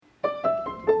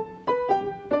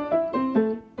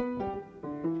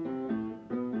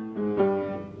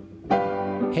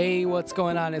what's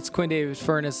going on? It's Quinn David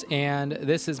Furness, and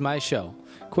this is my show.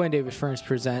 Quinn David Furness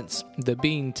presents the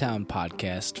Beantown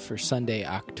Podcast for Sunday,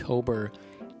 October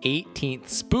 18th.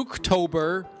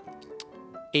 Spooktober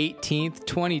 18th,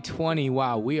 2020.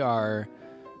 Wow, we are,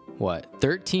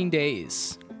 13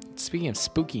 days. Speaking of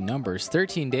spooky numbers,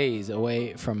 13 days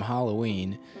away from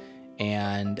Halloween,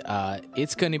 and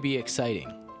it's going to be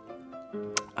exciting.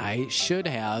 I should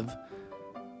have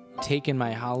taken my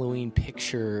Halloween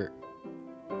picture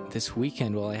this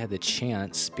weekend while I had the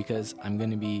chance, because I'm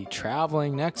going to be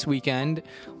traveling next weekend,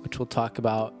 which we'll talk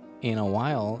about in a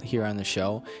while here on the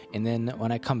show. And then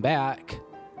when I come back,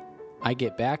 I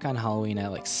get back on Halloween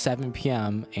at like 7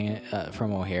 p.m.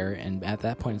 From O'Hare, and at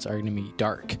that point it's already going to be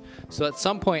dark. So at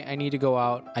some point I need to go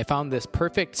out. I found this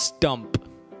perfect stump,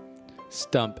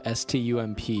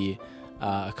 S-T-U-M-P,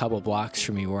 a couple blocks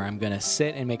from me, where I'm going to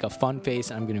sit and make a fun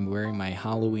face, and I'm going to be wearing my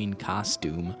Halloween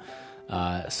costume.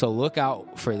 So look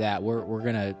out for that. We're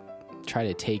going to try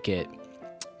to take it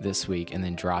this week and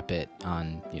then drop it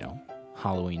on,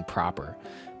 Halloween proper.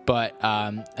 But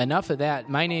enough of that.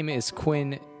 My name is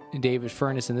Quinn David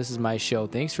Furness, and this is my show.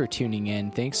 Thanks for tuning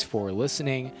in. Thanks for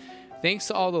listening. Thanks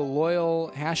to all the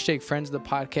loyal hashtag friends of the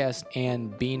podcast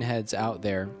and beanheads out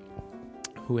there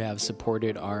who have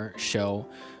supported our show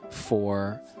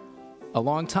for a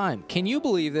long time. Can you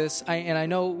believe this? I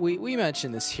know we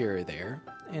mentioned this here or there,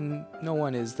 and no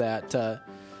one is that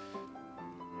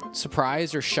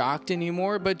surprised or shocked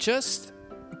anymore, but just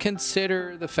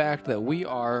consider the fact that we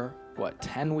are,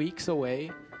 10 weeks away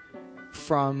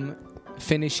from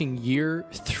finishing year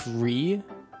 3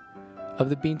 of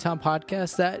the Beantown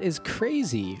Podcast. That is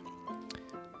crazy.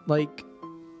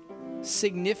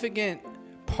 Significant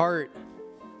part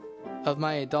of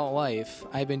my adult life,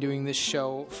 I've been doing this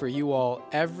show for you all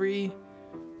every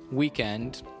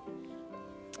weekend.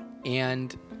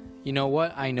 And you know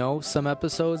what? I know some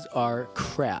episodes are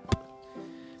crap,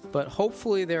 but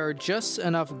hopefully there are just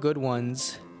enough good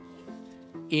ones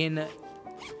in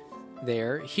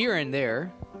there, here and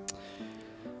there.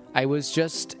 I was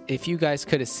just, if you guys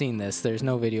could have seen this, there's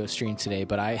no video stream today,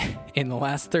 but in the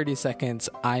last 30 seconds,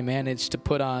 I managed to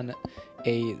put on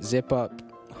a zip-up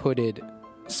hooded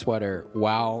sweater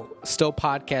while still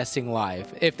podcasting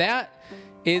live. If that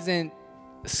isn't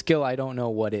skill, I don't know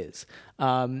what is.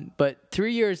 But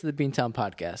 3 years of the Beantown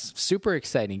Podcast, super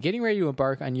exciting, getting ready to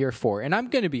embark on year 4. And I'm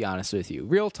going to be honest with you,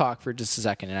 real talk for just a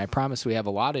second, and I promise we have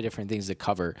a lot of different things to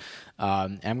cover.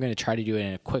 And I'm going to try to do it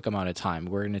in a quick amount of time.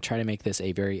 We're going to try to make this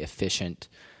a very efficient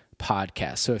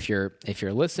podcast. So if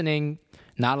you're listening,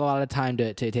 not a lot of time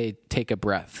to take a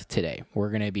breath today. We're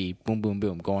going to be boom, boom,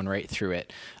 boom, going right through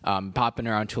it, popping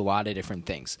around to a lot of different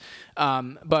things.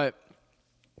 But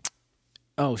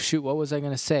oh, shoot, what was I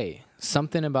going to say?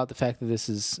 Something about the fact that this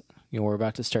is, we're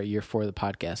about to start year 4 of the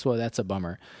podcast. Well, that's a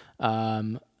bummer.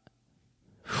 I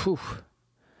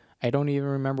don't even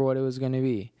remember what it was going to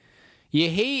be. You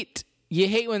hate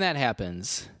when that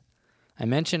happens. I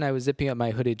mentioned I was zipping up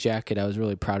my hooded jacket. I was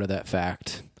really proud of that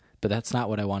fact, but that's not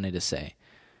what I wanted to say.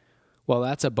 Well,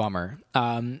 that's a bummer.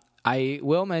 I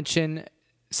will mention,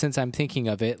 since I'm thinking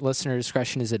of it, listener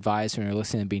discretion is advised when you're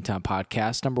listening to Beantown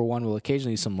Podcast. Number 1, we'll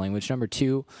occasionally use some language. Number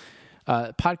 2,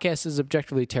 podcast is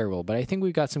objectively terrible, but I think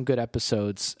we've got some good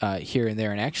episodes here and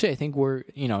there. And actually, I think we're,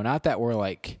 not that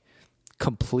we're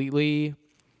completely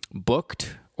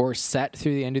booked or set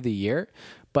through the end of the year,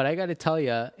 but I got to tell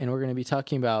you, and we're going to be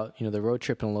talking about, the road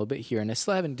trip in a little bit here, and I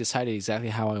still haven't decided exactly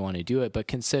how I want to do it, but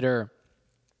consider,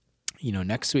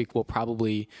 next week we'll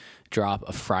probably drop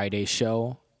a Friday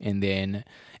show. And then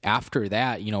after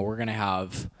that, we're going to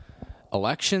have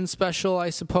election special,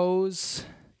 I suppose.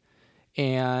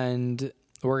 And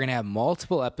we're going to have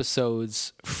multiple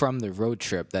episodes from the road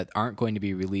trip that aren't going to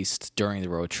be released during the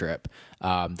road trip.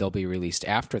 They'll be released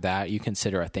after that. You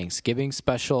consider a Thanksgiving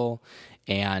special.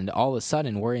 And all of a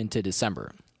sudden, we're into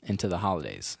December, into the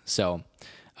holidays. So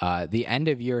the end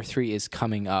of year 3 is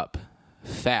coming up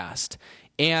fast.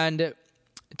 And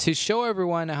to show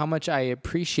everyone how much I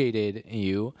appreciated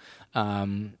you,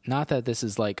 not that this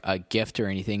is like a gift or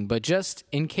anything, but just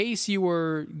in case you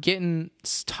were getting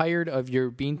tired of your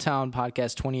Beantown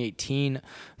Podcast 2018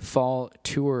 Fall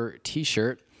Tour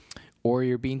t-shirt, or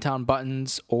your Beantown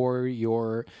buttons, or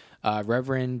your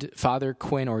Reverend Father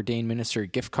Quinn Ordained Minister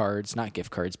gift cards, not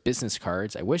gift cards, business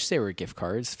cards. I wish they were gift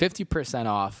cards. 50%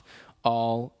 off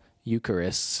all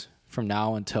Eucharists from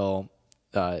now until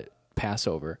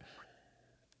Passover.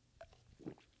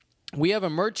 We have a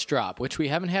merch drop, which we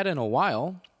haven't had in a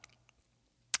while.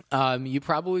 You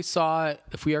probably saw,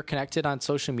 if we are connected on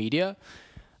social media,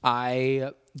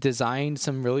 I designed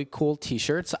some really cool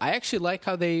t-shirts. I actually like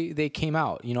how they came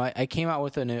out. I came out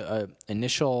with an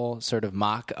initial sort of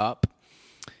mock-up,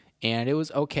 and it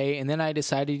was okay. And then I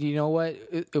decided, you know what?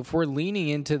 If we're leaning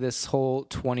into this whole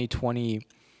 2020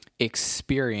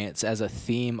 experience as a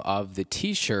theme of the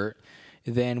t-shirt,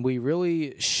 then we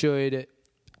really should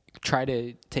try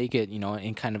to take it,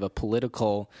 in kind of a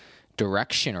political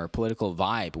direction or political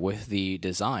vibe with the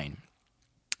design.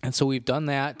 And so we've done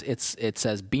that. It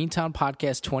says Beantown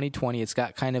Podcast 2020. It's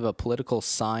got kind of a political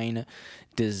sign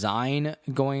design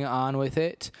going on with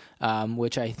it,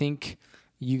 which I think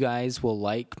you guys will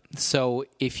like. So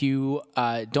if you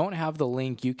don't have the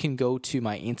link, you can go to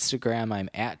my Instagram. I'm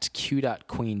at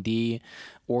q.queend,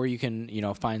 or you can,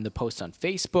 find the post on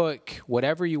Facebook,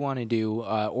 whatever you want to do,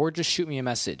 or just shoot me a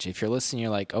message. If you're listening,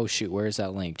 you're like, oh shoot, where's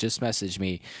that link? Just message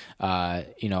me, and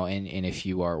if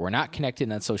we're not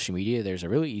connected on social media, there's a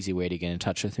really easy way to get in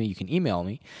touch with me. You can email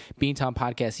me,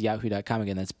 beantownpodcast@yahoo.com.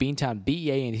 Again, that's beantown,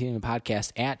 BEAN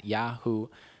podcast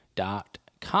 @yahoo.com.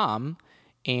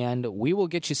 And we will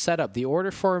get you set up. The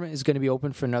order form is going to be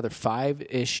open for another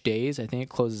 5-ish days. I think it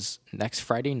closes next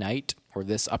Friday night, or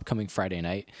this upcoming Friday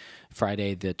night,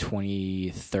 Friday the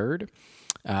 23rd.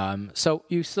 So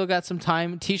you still got some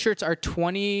time. T-shirts are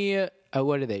 $20.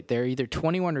 What are they? They're either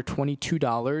 $21 or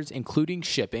 $22, including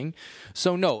shipping.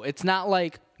 So no, it's not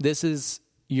like this is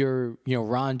your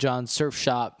Ron John Surf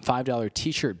Shop $5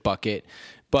 T-shirt bucket.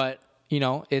 But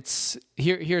it's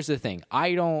here's the thing.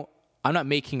 I'm not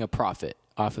making a profit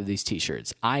off of these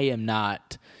t-shirts. I am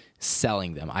not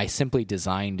selling them. I simply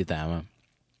designed them.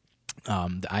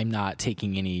 I'm not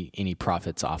taking any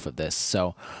profits off of this.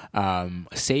 So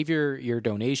save your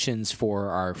donations for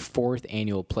our 4th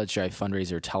annual Pledge Drive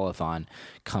fundraiser telethon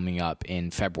coming up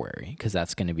in February, because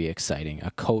that's going to be exciting.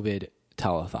 A COVID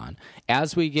telethon.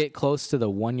 As we get close to the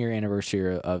 1-year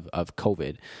anniversary of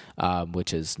COVID,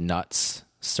 which is nuts,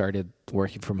 started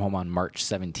working from home on March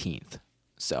 17th.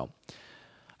 So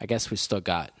I guess we still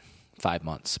got 5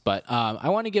 months. But I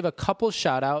want to give a couple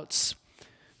shout-outs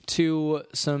to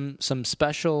some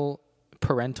special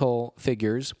parental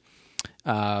figures.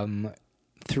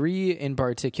 3 in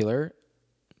particular.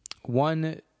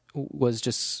 One was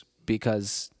just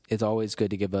because it's always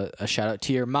good to give a shout-out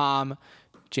to your mom,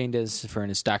 Jane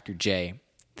Desfernus, Dr. J.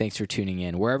 Thanks for tuning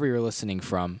in. Wherever you're listening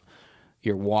from,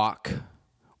 your walk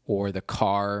or the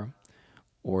car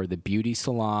or the beauty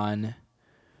salon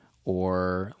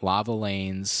or Lava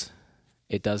Lanes,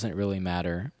 it doesn't really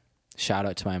matter. Shout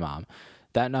out to my mom.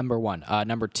 That number 1.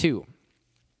 Number 2,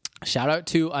 shout out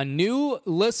to a new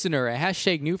listener, a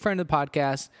hashtag new friend of the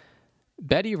podcast,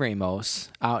 Betty Ramos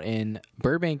out in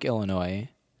Burbank, Illinois.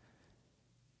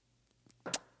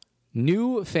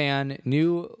 New fan,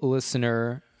 new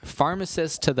listener,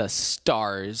 pharmacist to the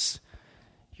stars.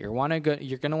 You're going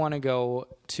to want to go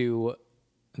to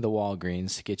the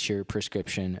Walgreens to get your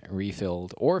prescription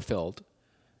refilled or filled.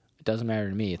 It doesn't matter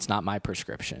to me. It's not my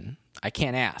prescription. I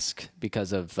can't ask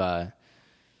because of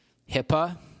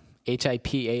HIPAA,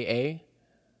 HIPAA.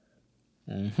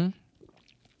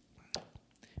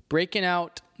 Breaking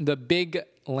out the big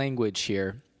language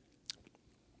here.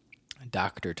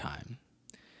 Doctor time.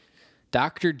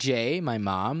 Dr. J, my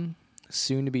mom,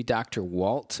 soon to be Dr.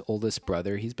 Walt, oldest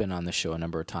brother. He's been on the show a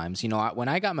number of times. When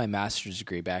I got my master's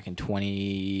degree back in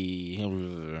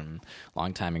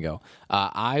long time ago,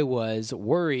 I was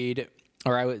worried,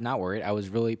 or I was not worried. I was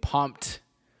really pumped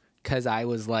because I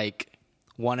was like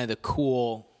one of the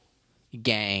cool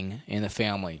gang in the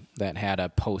family that had a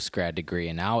post-grad degree,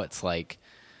 and now it's like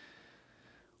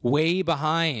way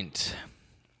behind.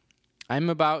 I'm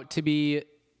about to be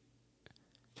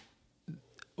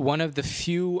one of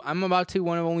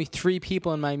only 3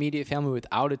 people in my immediate family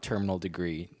without a terminal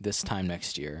degree this time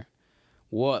next year.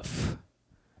 Woof.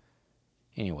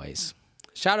 Anyways,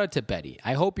 shout out to Betty.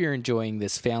 I hope you're enjoying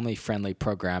this family-friendly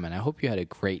program, and I hope you had a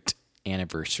great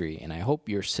anniversary, and I hope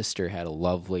your sister had a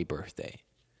lovely birthday.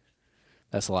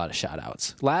 That's a lot of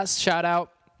shout-outs. Last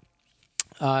shout-out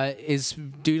is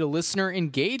due to listener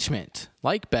engagement.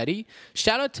 Like Betty,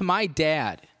 shout out to my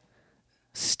dad,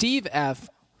 Steve F.,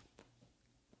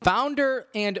 founder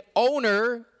and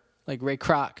owner, like Ray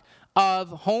Kroc, of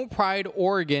Home Pride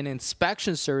Oregon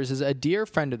Inspection Services, a dear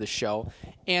friend of the show.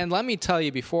 And let me tell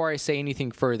you, before I say anything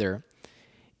further,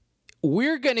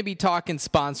 we're going to be talking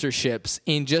sponsorships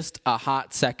in just a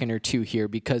hot second or two here,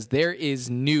 because there is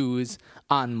news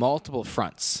on multiple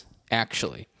fronts,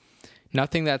 actually.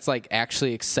 Nothing that's like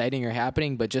actually exciting or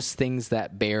happening, but just things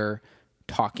that bear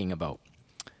talking about.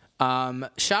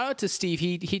 Shout out to Steve.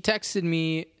 He texted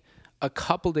me a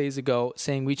couple days ago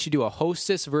saying we should do a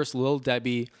Hostess versus Lil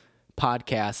Debbie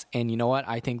podcasts. And you know what?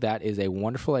 I think that is a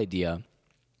wonderful idea.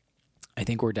 I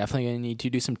think we're definitely going to need to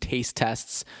do some taste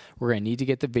tests. We're going to need to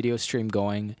get the video stream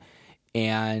going.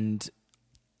 And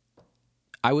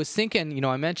I was thinking,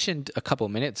 I mentioned a couple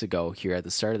minutes ago here at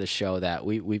the start of the show that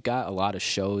we've got a lot of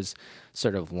shows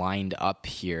sort of lined up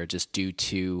here just due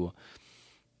to,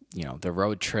 the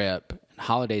road trip,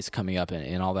 holidays coming up,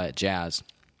 and all that jazz.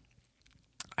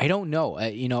 I don't know.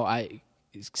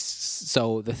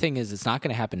 So the thing is, it's not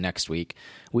going to happen next week.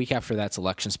 Week after that's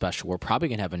election special. We're probably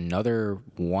going to have another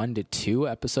 1 to 2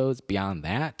 episodes beyond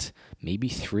that, maybe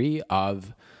 3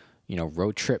 of,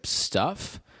 road trip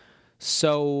stuff.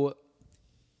 So,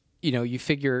 you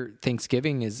figure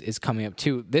Thanksgiving is coming up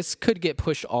too. This could get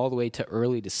pushed all the way to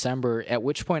early December, at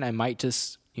which point I might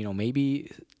just,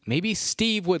 maybe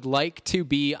Steve would like to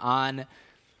be on.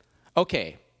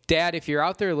 Okay, Dad, if you're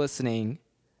out there listening,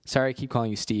 sorry I keep calling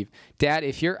you Steve. Dad,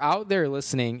 if you're out there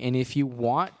listening and if you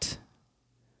want,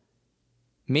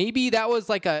 maybe that was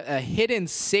like a hidden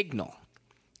signal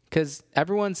because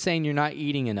everyone's saying you're not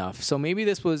eating enough. So maybe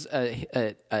this was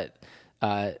a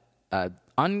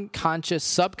unconscious,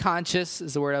 subconscious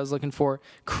is the word I was looking for,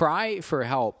 cry for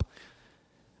help.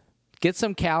 Get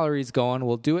some calories going.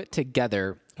 We'll do it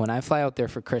together. When I fly out there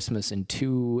for Christmas in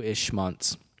 2-ish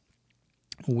months,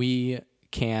 we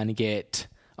can get,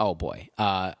 oh boy.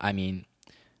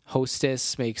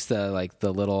 Hostess makes the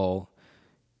little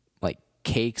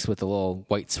cakes with the little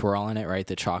white swirl in it, right?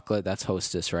 The chocolate, that's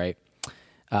Hostess, right?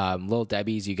 Little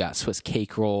Debbie's, you got Swiss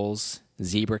cake rolls,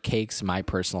 zebra cakes, my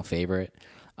personal favorite.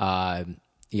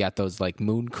 You got those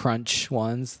Moon Crunch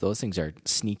ones. Those things are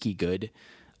sneaky good.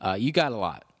 You got a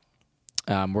lot.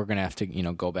 We're going to have to,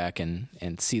 go back and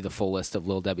see the full list of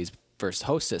Little Debbie's versus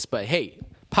Hostess. But hey,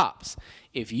 Pops,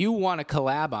 if you want to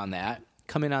collab on that,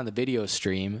 come in on the video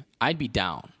stream, I'd be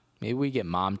down. Maybe we get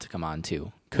Mom to come on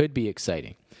too. Could be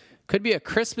exciting. Could be a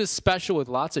Christmas special with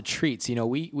lots of treats.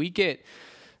 We get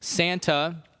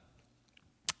Santa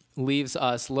leaves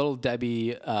us Little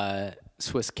Debbie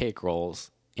Swiss cake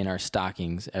rolls in our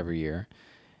stockings every year.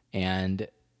 And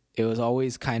it was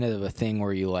always kind of a thing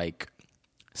where you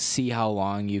see how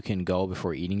long you can go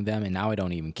before eating them. And now I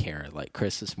don't even care.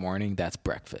 Christmas morning, that's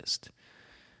breakfast.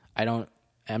 I'm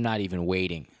not even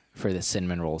waiting for the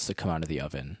cinnamon rolls to come out of the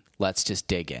oven. Let's just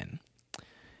dig in.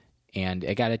 And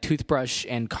I got a toothbrush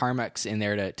and Carmex in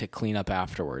there to clean up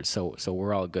afterwards. So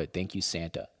we're all good. Thank you,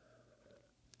 Santa.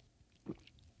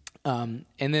 And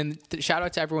then shout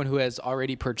out to everyone who has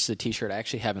already purchased a t-shirt. I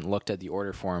actually haven't looked at the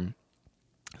order form,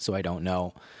 so I don't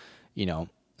know,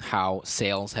 how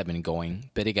sales have been going.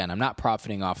 But again, I'm not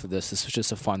profiting off of this. This was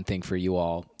just a fun thing for you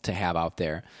all to have out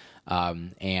there.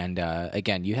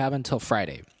 Again, you have until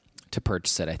Friday to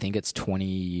purchase it. I think it's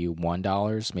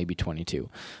 $21, maybe $22.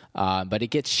 But it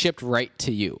gets shipped right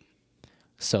to you.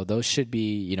 So those should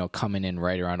be, coming in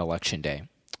right around Election Day,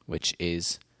 which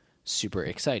is super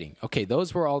exciting. Okay,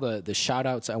 those were all the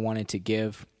shout-outs I wanted to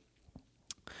give.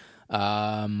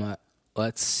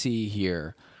 Let's see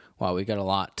here. Wow, we got a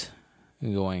lot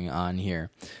going on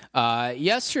here.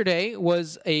 Yesterday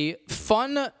was a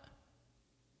fun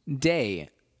day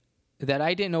that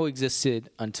I didn't know existed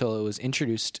until it was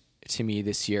introduced to me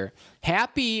this year.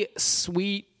 Happy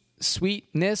Sweetums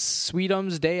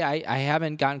Day. I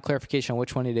haven't gotten clarification on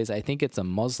which one it is. I think it's a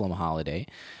Muslim holiday.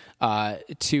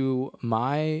 To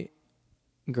my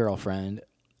girlfriend,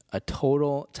 a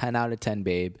total 10 out of 10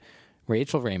 babe,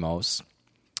 Rachel Ramos.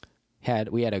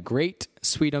 We had a great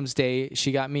Sweetums Day.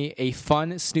 She got me a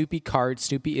fun Snoopy card.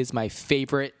 Snoopy is my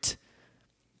favorite.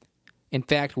 In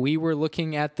fact, we were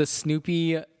looking at the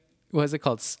Snoopy, what is it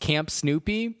called? Camp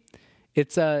Snoopy.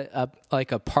 It's a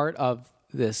part of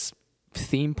this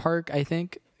theme park, I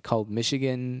think, called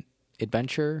Michigan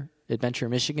Adventure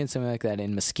Michigan, something like that,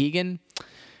 in Muskegon.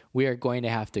 We are going to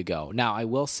have to go. Now, I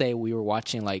will say we were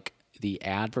watching the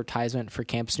advertisement for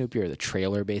Camp Snoopy, or the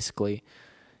trailer basically,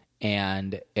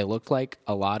 and it looked like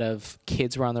a lot of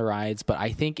kids were on the rides, but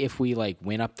I think if we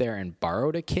went up there and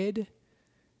borrowed a kid,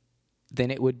 then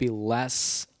it would be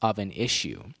less of an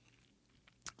issue.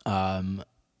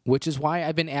 Which is why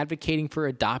I've been advocating for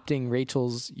adopting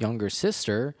Rachel's younger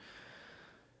sister.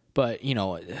 But,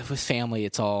 with family,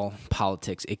 it's all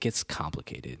politics. It gets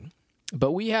complicated.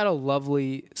 But we had a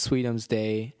lovely Sweetums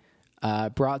Day.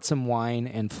 Brought some wine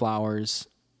and flowers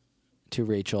to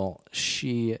Rachel.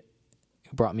 She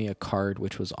brought me a card,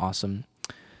 which was awesome.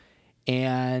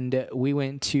 And we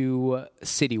went to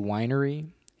City Winery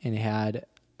and had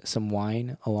some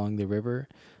wine along the river.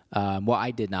 Well, I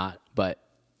did not, but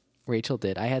Rachel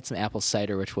did. I had some apple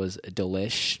cider, which was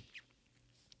delish,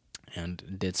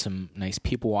 and did some nice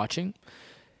people watching,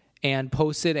 and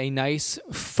posted a nice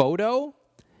photo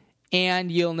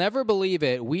And you'll never believe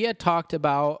it. We had talked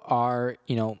about our,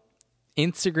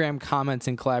 Instagram comments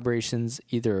and collaborations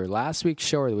either last week's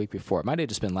show or the week before. It might have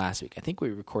just been last week. I think we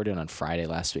recorded on Friday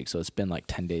last week, so it's been like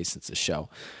 10 days since the show,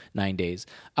 9 days.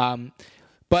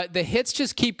 But the hits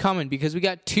just keep coming because we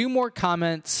got 2 more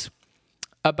comments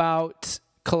about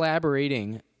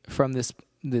collaborating from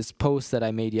this post that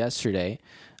I made yesterday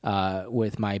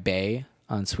with my bae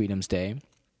on Sweetums Day.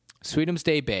 Sweetums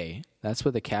Day bae. That's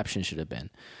what the caption should have been.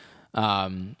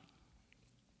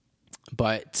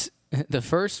 But the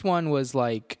first one was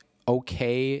like,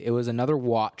 okay, it was another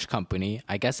watch company.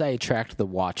 I guess I attract the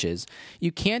watches.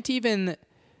 You can't even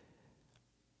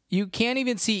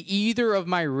see either of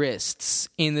my wrists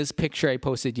in this picture I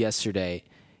posted yesterday.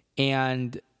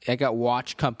 And I got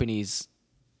watch companies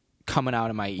coming out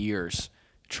of my ears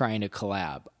trying to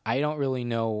collab. I don't really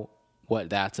know what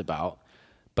that's about,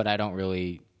 but I don't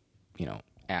really,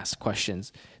 ask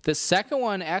questions. The second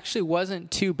one actually wasn't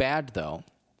too bad, though.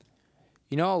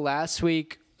 Last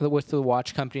week with the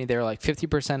watch company, they were like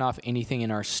 50% off anything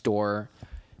in our store,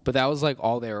 but that was like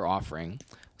all they were offering.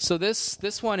 So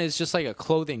this one is just like a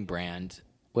clothing brand,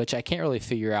 which I can't really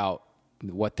figure out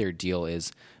what their deal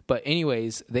is. But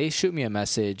anyways, they shoot me a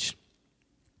message.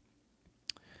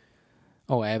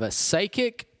 Oh, I have a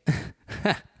psychic.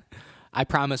 I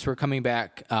promise we're coming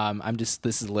back.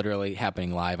 This is literally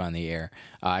happening live on the air.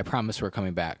 I promise we're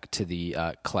coming back to the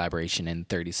collaboration in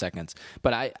 30 seconds.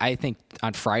 But I think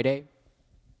on Friday,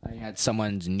 I had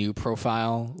someone's new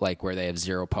profile, like where they have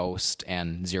 0 posts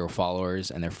and 0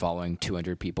 followers, and they're following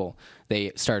 200 people.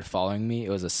 They started following me. It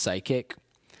was a psychic.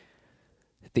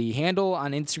 The handle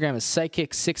on Instagram is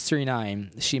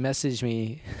psychic639. She messaged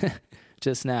me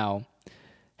just now.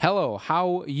 Hello,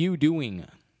 how you doing?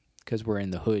 Because we're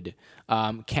in the hood.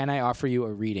 Can I offer you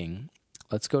a reading?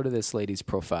 Let's go to this lady's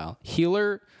profile.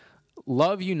 Healer,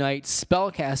 love unite,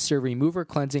 spellcaster, remover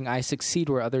cleansing. I succeed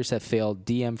where others have failed.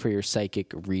 DM for your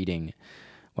psychic reading.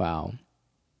 Wow.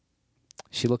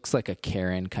 She looks like a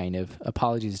Karen, kind of.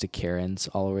 Apologies to Karens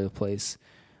all over the place.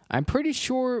 I'm pretty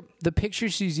sure the picture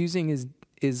she's using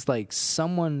is like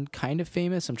someone kind of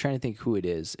famous. I'm trying to think who it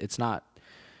is. It's not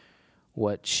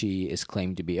what she is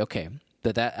claimed to be. Okay.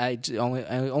 But I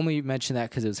only mentioned that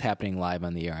because it was happening live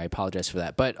on the air. I apologize for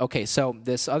that. But okay, so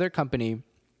this other company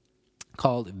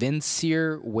called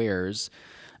Vincier Wares,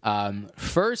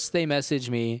 first they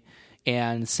message me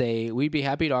and say, we'd be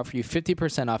happy to offer you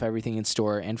 50% off everything in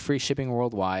store and free shipping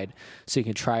worldwide so you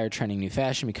can try our trending new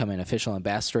fashion, become an official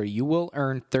ambassador. You will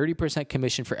earn 30%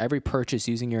 commission for every purchase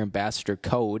using your ambassador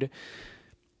code.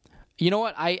 You know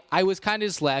what? I was kind of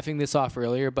just laughing this off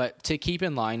earlier, but to keep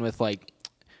in line with like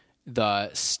the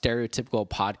stereotypical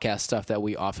podcast stuff that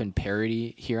we often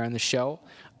parody here on the show,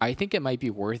 I think it might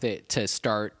be worth it to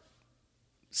start.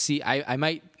 I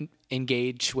might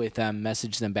engage with them,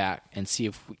 message them back, and see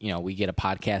if we get a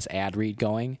podcast ad read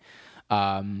going,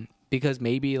 because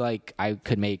maybe like I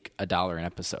could make $1 an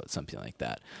episode, something like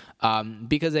that.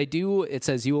 Because it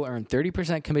says you will earn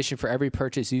 30% commission for every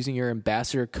purchase using your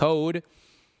ambassador code.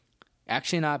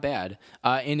 Actually, not bad.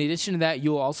 In addition to that,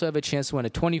 you will also have a chance to win a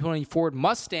 2020 Ford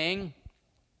Mustang.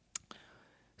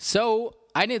 So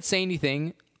I didn't say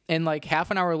anything, and like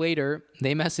half an hour later,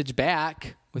 they messaged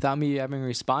back without me having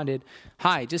responded.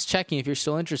 Hi, just checking if you're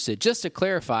still interested. Just to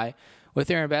clarify, with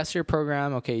their ambassador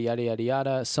program, okay, yada, yada,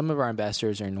 yada, some of our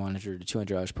ambassadors earn $100 to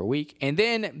 $200 per week. And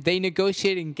then they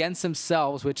negotiated against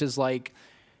themselves, which is like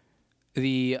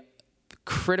the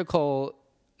critical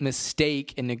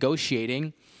mistake in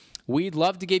negotiating. We'd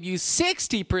love to give you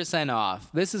 60%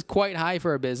 off. This is quite high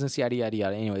for our business, yada, yada,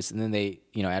 yada. Anyways, and then they,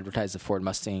 advertise the Ford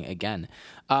Mustang again.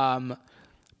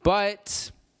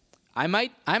 But I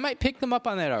might pick them up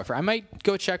on that offer. I might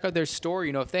go check out their store.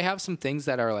 If they have some things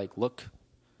that are look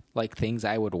like things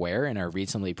I would wear and are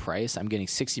reasonably priced, I'm getting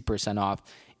 60% off.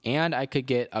 And I could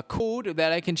get a code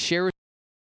that I can share with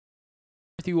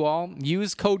you all.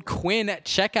 Use code Quinn at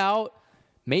checkout.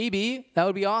 Maybe. That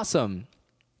would be awesome.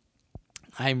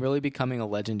 I'm really becoming a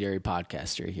legendary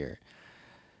podcaster here.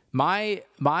 My,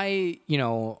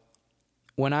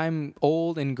 when I'm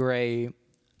old and gray,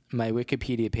 my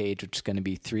Wikipedia page, which is going to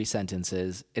be 3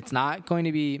 sentences,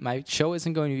 my show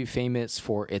isn't going to be famous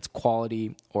for its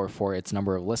quality or for its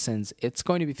number of listens. It's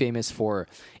going to be famous for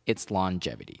its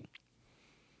longevity.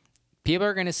 People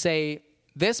are going to say,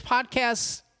 this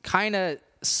podcast kind of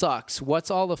sucks. What's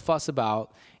all the fuss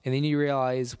about? And then you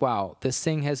realize, wow, this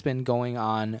thing has been going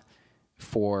on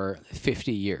for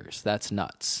 50 years. That's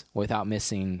nuts, without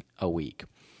missing a week.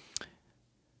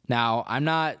 Now, I'm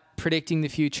not predicting the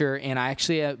future, and I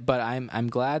actually, but I'm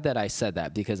glad that I said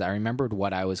that because I remembered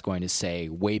what I was going to say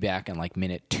way back in like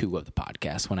minute 2 of the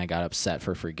podcast when I got upset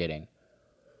for forgetting.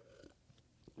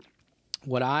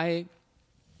 What I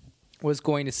was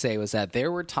going to say was that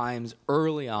there were times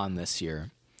early on this year,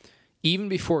 even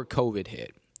before COVID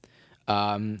hit,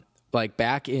 like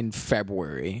back in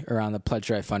February around the Pledge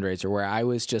Drive fundraiser, where I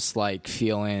was just like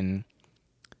feeling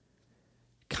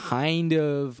kind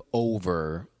of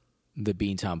over the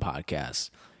Beantown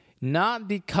podcast. Not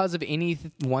because of any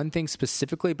one thing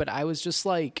specifically, but I was just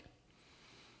like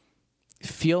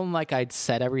feeling like I'd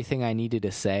said everything I needed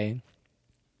to say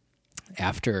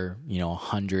after,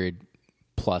 100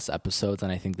 plus episodes.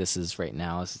 And I think this is right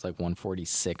now, this is like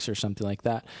 146 or something like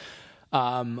that.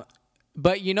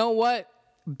 But you know what?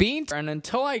 And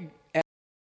until I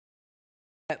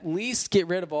at least get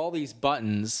rid of all these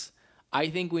buttons, I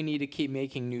think we need to keep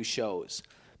making new shows.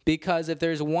 Because if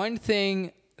there's one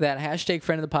thing that hashtag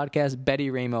friend of the podcast, Betty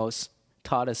Ramos,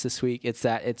 taught us this week, it's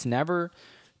that it's never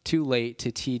too late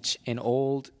to teach an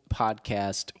old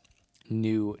podcast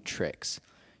new tricks.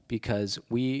 Because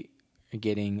we are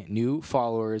getting new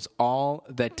followers all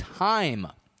the time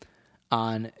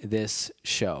on this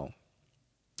show.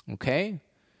 Okay?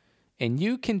 And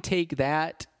you can take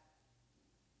that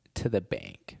to the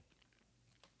bank.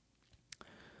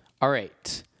 All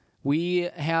right. We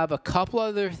have a couple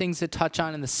other things to touch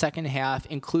on in the second half,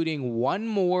 including one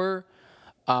more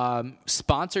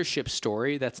sponsorship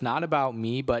story that's not about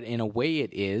me, but in a way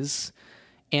it is.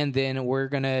 And then we're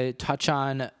going to touch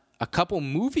on a couple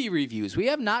movie reviews. We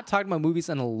have not talked about movies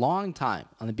in a long time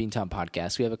on the Beantown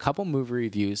podcast. We have a couple movie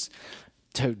reviews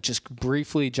to just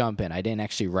briefly jump in. I didn't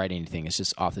actually write anything. It's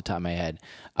just off the top of my head.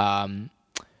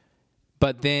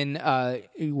 But then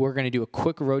we're going to do a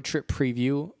quick road trip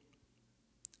preview,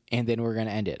 and then we're going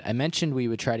to end it. I mentioned we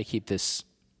would try to keep this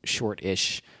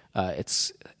short-ish.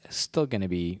 It's still going to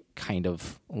be kind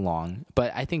of long,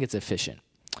 but I think it's efficient.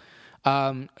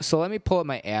 So let me pull up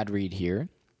my ad read here.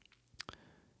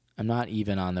 I'm not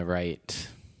even on the right.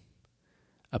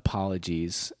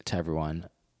 Apologies to everyone.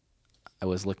 I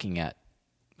was looking at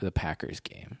the Packers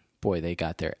game. Boy, they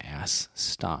got their ass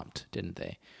stomped, didn't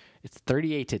they? It's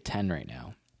 38-10 right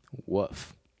now.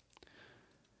 Woof.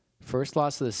 First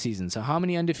loss of the season. So how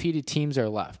many undefeated teams are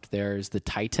left? There's the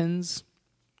Titans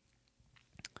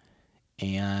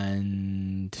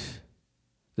and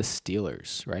the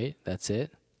Steelers, right? That's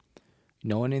it.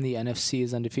 No one in the NFC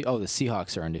is undefeated. Oh, the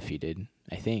Seahawks are undefeated,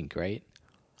 I think, right?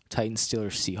 Titans,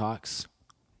 Steelers, Seahawks.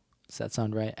 Does that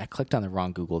sound right? I clicked on the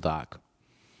wrong Google Doc.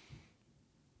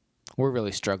 We're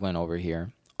really struggling over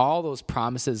here. All those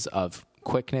promises of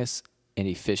quickness and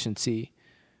efficiency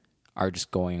are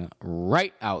just going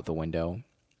right out the window.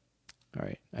 All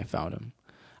right, I found him.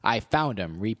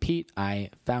 Repeat,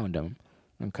 I found him.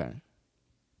 Okay.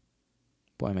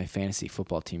 Boy, my fantasy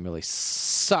football team really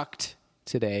sucked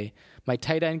today. My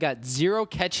tight end got 0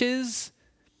 catches.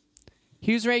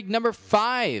 He was ranked number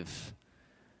 5.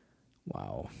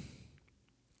 Wow.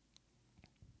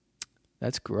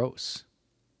 That's gross.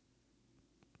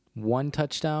 1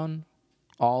 touchdown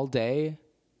all day.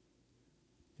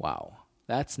 Wow.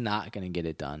 That's not going to get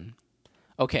it done.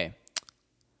 Okay.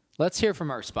 Let's hear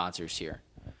from our sponsors here.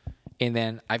 And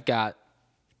then I've got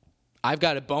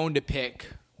a bone to pick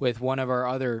with one of our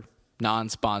other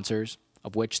non-sponsors,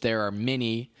 of which there are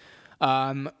many.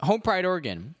 Home Pride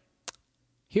Oregon.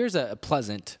 Here's a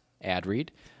pleasant ad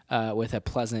read with a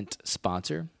pleasant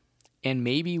sponsor. And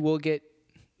maybe we'll get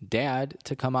Dad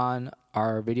to come on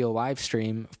our video live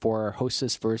stream for our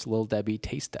Hostess vs. Little Debbie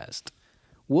taste test.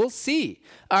 We'll see.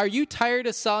 Are you tired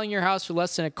of selling your house for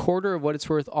less than a quarter of what it's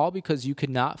worth, all because you could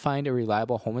not find a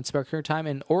reliable home inspector in time?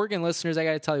 And Oregon listeners, I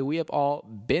got to tell you, we have all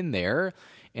been there.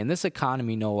 In this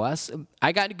economy, no less.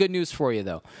 I got good news for you,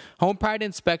 though. Home Pride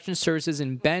Inspection Services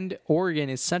in Bend, Oregon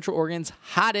is Central Oregon's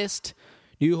hottest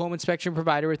new home inspection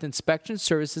provider with inspection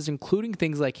services, including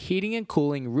things like heating and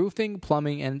cooling, roofing,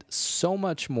 plumbing, and so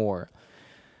much more.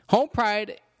 Home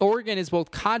Pride Oregon is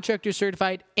both contractor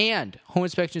certified and home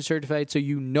inspection certified, so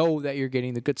you know that you're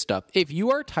getting the good stuff. If you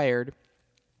are tired,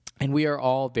 and we are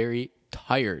all very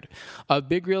tired of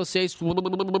big real estate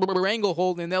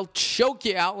wranglehold, and they'll choke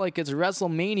you out like it's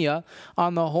WrestleMania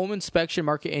on the home inspection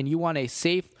market, and you want a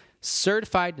safe,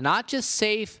 certified, not just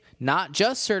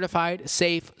certified,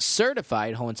 safe,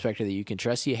 certified home inspector that you can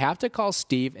trust, you have to call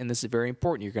Steve, and this is very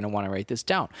important. You're going to want to write this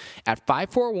down at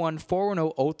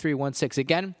 541-410-0316.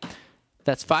 Again,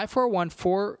 that's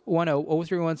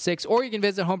 541-410-0316, or you can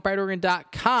visit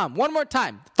homeprideoregon.com. One more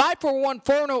time,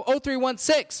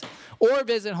 541-410-0316, or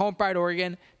visit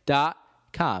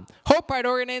homeprideoregon.com. Home Pride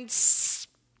Oregon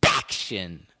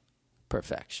Inspection.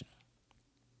 perfection.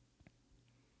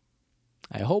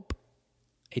 I hope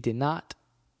it did not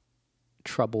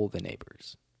trouble the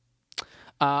neighbors.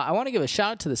 I want to give a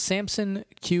shout out to the Samson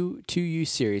Q2U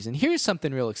series. And here's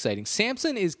something real exciting.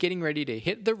 Samson is getting ready to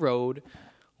hit the road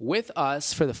with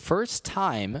us for the first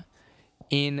time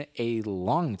in a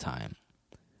long time.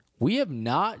 We have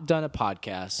not done a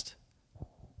podcast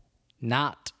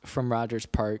not from Rogers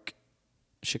Park,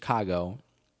 Chicago,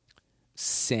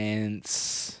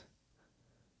 since,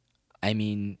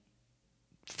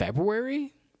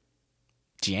 February?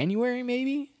 January,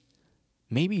 maybe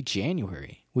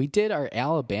January. We did our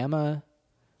Alabama.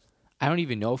 I don't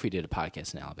even know if we did a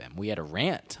podcast in Alabama. We had a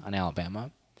rant on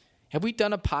Alabama. Have we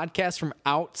done a podcast from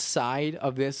outside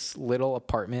of this little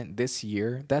apartment this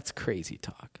year? That's crazy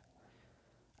talk.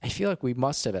 I feel like we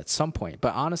must have at some point.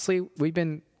 But honestly, we've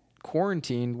been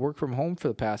quarantined, work from home for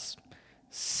the past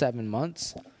 7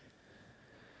 months.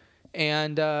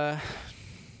 And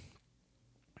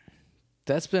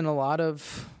that's been a lot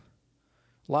of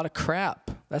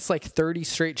crap. That's like 30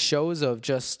 straight shows of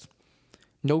just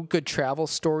no good travel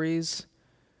stories,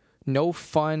 no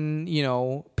fun,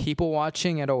 people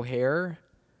watching at O'Hare,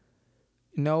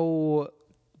 no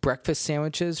breakfast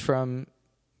sandwiches from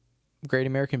Great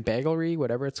American Baglery,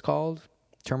 whatever it's called,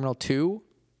 Terminal 2,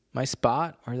 my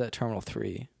spot, or is that Terminal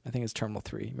 3? I think it's Terminal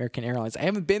 3, American Airlines. I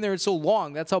haven't been there in so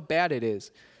long. That's how bad it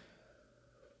is.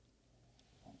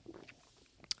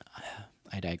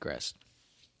 I digress.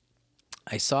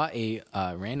 I saw a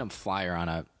random flyer on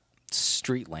a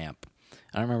street lamp.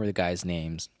 I don't remember the guy's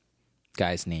name,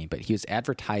 but he was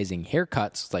advertising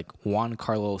haircuts like Juan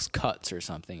Carlos Cuts or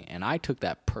something, and I took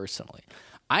that personally.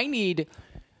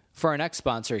 For our next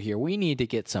sponsor here, we need to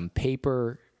get some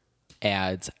paper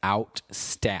ads out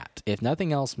stat. If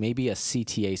nothing else, maybe a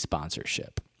CTA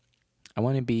sponsorship. I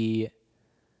want to be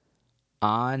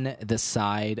on the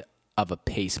side of a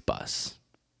Pace bus.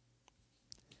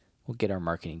 We'll get our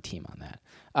marketing team on that.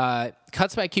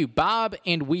 Cuts by Q, Bob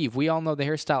and Weave. We all know the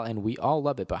hairstyle and we all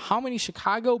love it. But how many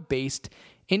Chicago-based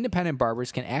independent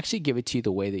barbers can actually give it to you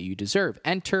the way that you deserve?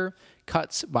 Enter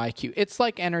Cuts by Q. It's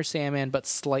like Enter Sandman, but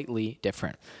slightly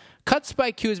different. Cuts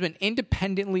by Q has been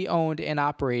independently owned and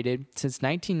operated since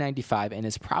 1995 and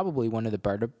is probably one of the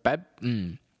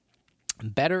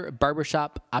better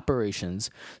barbershop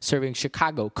operations serving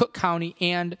Chicago, Cook County,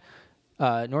 and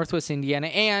Northwest Indiana,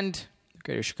 and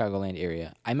Greater Chicagoland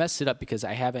area. I messed it up because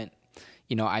I haven't,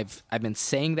 I've been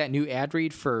saying that new ad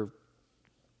read for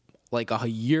like a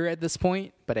year at this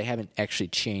point, but I haven't actually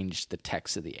changed the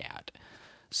text of the ad.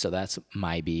 So that's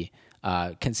my B.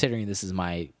 Considering this is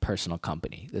my personal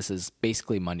company, this is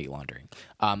basically money laundering,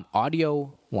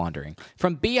 audio laundering.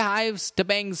 From beehives to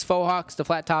bangs, faux hawks to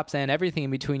flat tops and everything in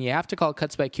between, you have to call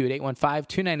Cuts by Q at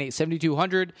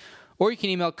 815-298-7200. Or you can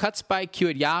email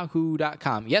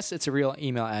cutsbyq@yahoo.com. Yes, it's a real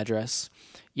email address.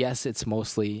 Yes, it's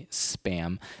mostly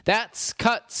spam. That's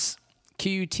cuts,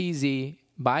 Q-U-T-Z,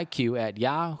 by Q at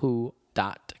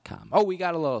yahoo.com. Oh, we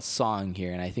got a little song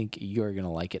here, and I think you're going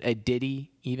to like it. A ditty,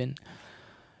 even.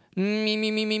 Me.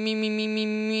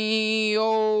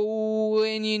 Oh,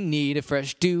 when you need a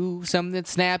fresh do, something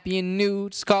that's snappy and new,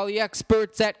 just call the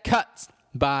experts at Cuts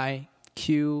by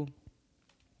Q.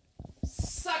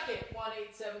 Suck it,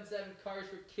 1877 Cars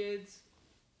for Kids.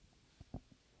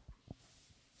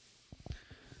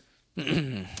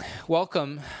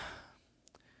 Welcome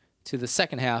to the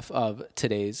second half of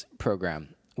today's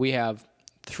program. We have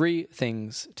 3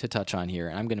 things to touch on here,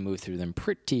 and I'm going to move through them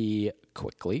pretty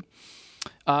quickly.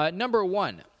 Number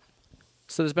 1.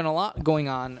 So there's been a lot going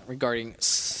on regarding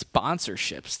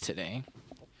sponsorships today.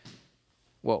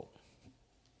 Whoa.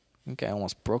 I think I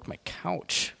almost broke my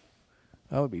couch.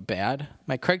 That would be bad.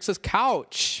 My Craigslist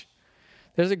couch.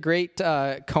 There's a great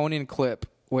Conan clip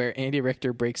where Andy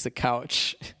Richter breaks the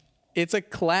couch. It's a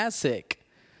classic.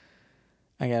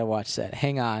 I got to watch that.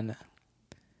 Hang on.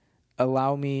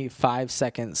 Allow me 5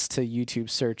 seconds to YouTube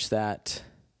search that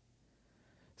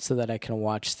so that I can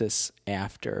watch this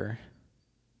after.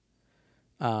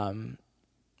 Andy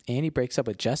breaks up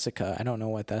with Jessica. I don't know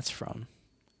what that's from.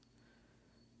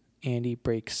 Andy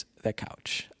breaks the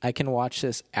couch. I can watch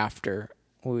this after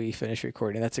we finish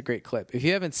recording. That's a great clip. If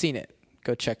you haven't seen it,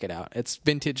 go check it out. It's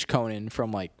vintage Conan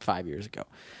from like 5 years ago.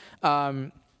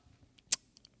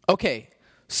 Okay,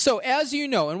 so as you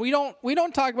know, and we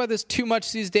don't talk about this too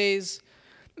much these days,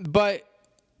 but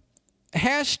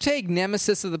hashtag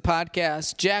nemesis of the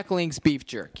podcast, Jack Link's beef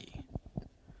jerky.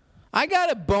 I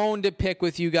got a bone to pick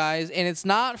with you guys, and it's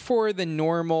not for the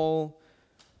normal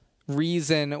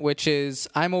reason, which is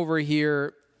I'm over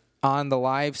here on the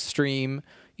live stream,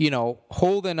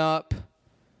 holding up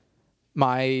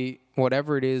my,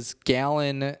 whatever it is,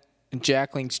 gallon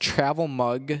Jack Link's travel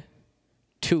mug,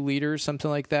 2 liters, something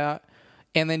like that.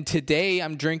 And then today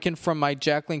I'm drinking from my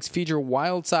Jack Link's Feature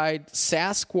Wildside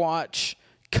Sasquatch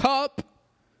cup,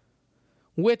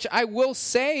 which I will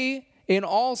say, in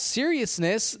all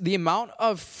seriousness, the amount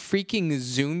of freaking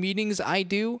Zoom meetings I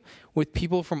do with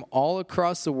people from all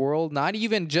across the world, not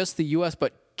even just the U.S.,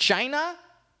 but China,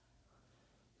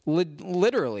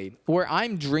 literally, where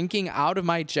I'm drinking out of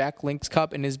my Jack Link's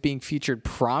cup and is being featured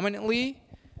prominently.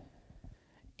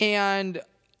 And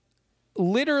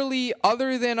literally,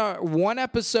 other than one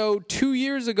episode 2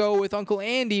 years ago with Uncle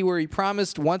Andy where he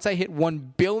promised once I hit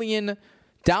 1 billion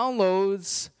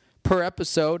downloads per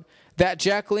episode that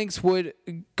Jack Link's would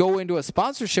go into a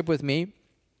sponsorship with me.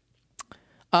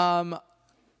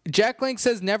 Jack Link's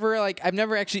has never, I've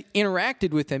never actually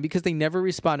interacted with them because they never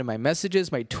respond to my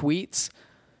messages, my tweets,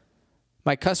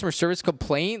 my customer service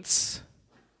complaints.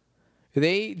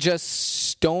 They just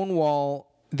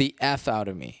stonewall the F out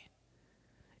of me.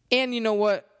 And you know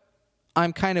what?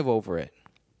 I'm kind of over it.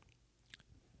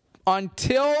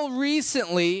 Until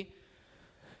recently,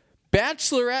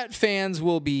 Bachelorette fans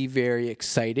will be very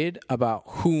excited about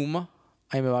whom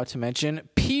I'm about to mention.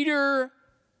 Peter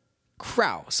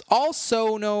Krause,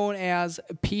 also known as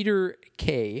Peter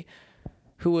K.,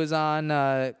 who was on,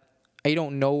 I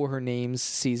don't know her name's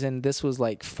season. This was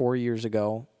 4 years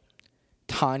ago.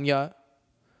 Tanya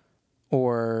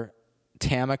or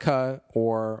Tamika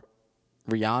or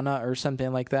Rihanna or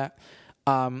something like that.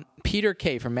 Peter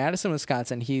K. from Madison,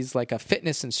 Wisconsin. He's a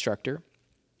fitness instructor.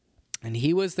 And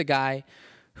he was the guy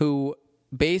who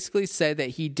basically said that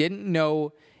he didn't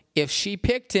know if she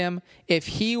picked him, if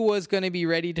he was going to be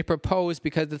ready to propose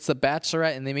because it's the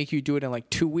Bachelorette and they make you do it in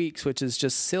 2 weeks, which is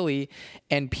just silly.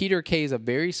 And Peter K. is a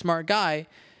very smart guy.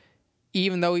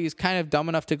 Even though he's kind of dumb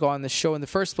enough to go on the show in the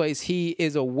first place, he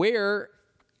is aware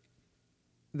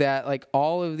that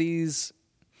all of these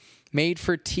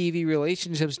made-for-TV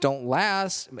relationships don't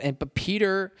last. But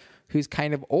Peter, who's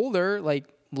kind of older, late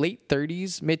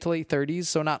 30s, mid to late 30s,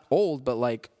 so not old,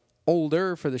 but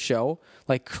older for the show,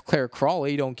 like Claire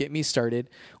Crawley, don't get me started,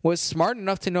 was smart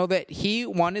enough to know that he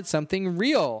wanted something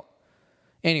real.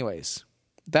 Anyways,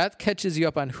 that catches you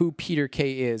up on who Peter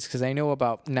K. is, because I know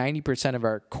about 90% of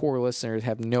our core listeners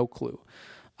have no clue.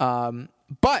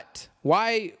 But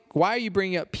why are you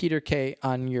bringing up Peter K.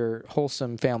 on your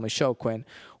wholesome family show, Quinn?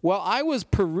 Well, I was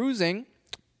perusing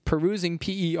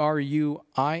P-E-R-U-I-S.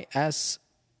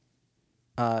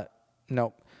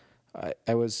 Nope.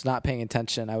 I was not paying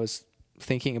attention. I was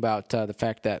thinking about the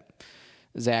fact that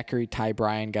Zachary Ty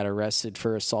Bryan got arrested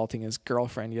for assaulting his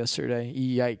girlfriend yesterday.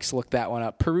 Yikes. Look that one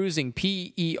up. Perusing,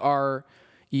 P-E-R-U-S-I-N-G.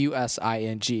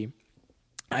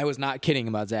 I was not kidding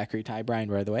about Zachary Ty Bryan,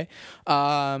 by the way.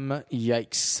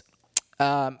 Yikes.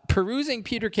 Perusing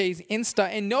Peter K's Insta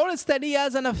and noticed that he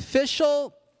has an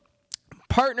official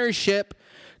partnership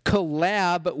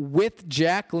collab with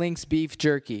Jack Link's Beef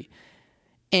Jerky.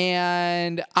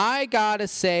 And I gotta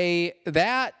say,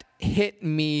 that hit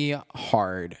me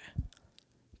hard.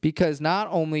 Because not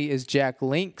only is Jack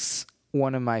Link's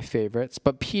one of my favorites,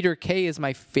 but Peter K. is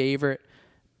my favorite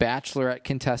Bachelorette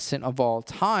contestant of all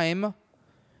time.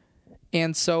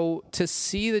 And so to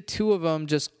see the two of them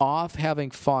just off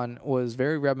having fun was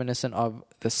very reminiscent of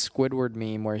the Squidward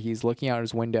meme where he's looking out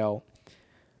his window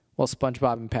while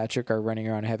SpongeBob and Patrick are running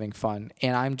around having fun.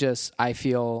 And I'm going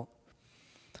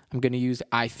to use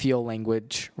I feel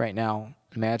language right now.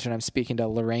 Imagine I'm speaking to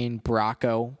Lorraine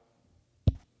Bracco,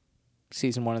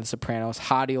 season 1 of The Sopranos.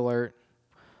 Hottie alert.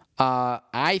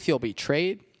 I feel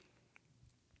betrayed.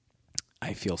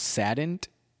 I feel saddened.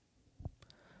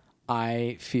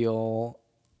 I feel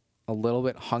a little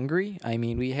bit hungry. I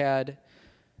mean, we had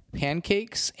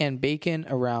pancakes and bacon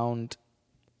around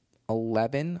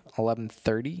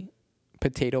 11:30,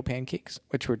 potato pancakes,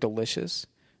 which were delicious.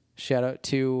 Shout out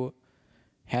to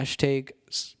hashtag,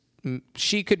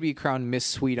 she could be crowned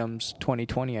Miss Sweetums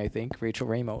 2020, I think, Rachel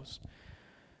Ramos.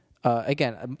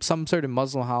 Again, some sort of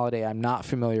Muslim holiday I'm not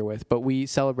familiar with, but we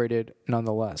celebrated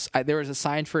nonetheless. There was a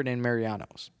sign for it in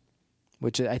Mariano's,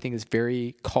 which I think is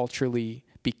very culturally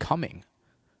becoming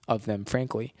of them,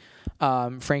 frankly.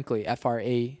 Frankly,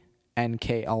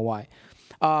 F-R-A-N-K-L-Y.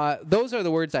 Those are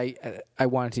the words I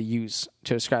wanted to use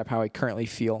to describe how I currently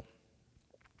feel.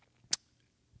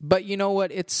 But you know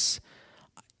what? It's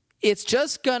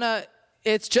just gonna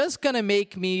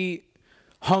make me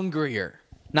hungrier.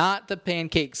 Not the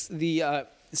pancakes. The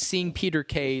seeing Peter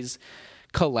K's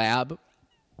collab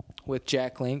with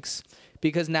Jack Link's.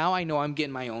 Because now I know I'm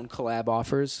getting my own collab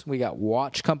offers. We got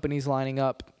watch companies lining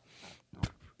up.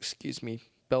 Excuse me.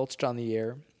 Belched on the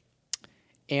air.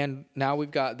 And now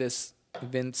we've got this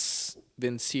Vince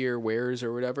Vincier Wares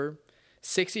or whatever,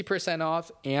 60%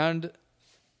 off and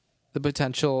the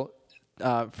potential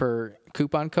for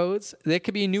coupon codes. That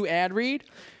could be a new ad read.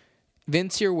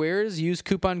 Vincier Wares, use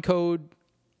coupon code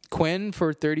Quinn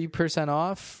for 30%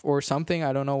 off or something.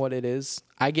 I don't know what it is.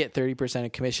 I get 30%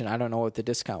 of commission. I don't know what the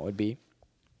discount would be.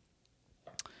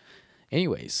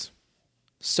 Anyways,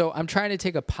 so I'm trying to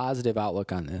take a positive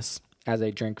outlook on this as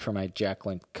I drink from my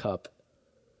Jacqueline cup.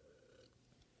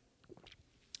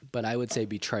 But I would say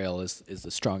betrayal is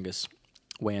the strongest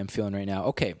way I'm feeling right now.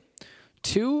 Okay,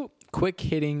 2 quick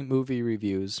hitting movie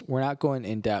reviews. We're not going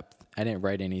in depth. I didn't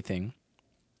write anything.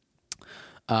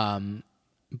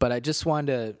 But I just wanted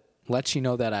to let you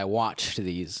know that I watched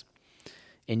these,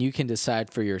 and you can decide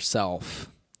for yourself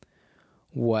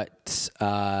what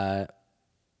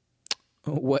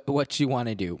you want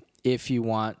to do if you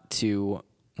want to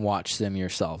watch them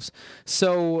yourselves.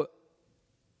 So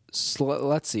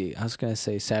let's see. I was going to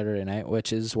say Saturday night,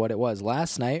 which is what it was.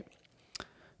 Last night,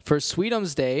 for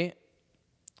Sweetums Day,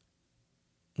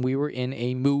 we were in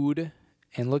a mood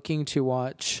and looking to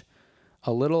watch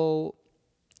a little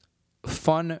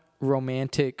fun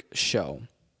romantic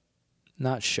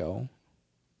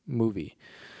movie.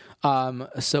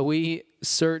 So we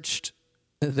searched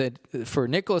for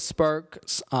Nicholas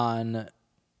Sparks on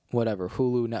whatever,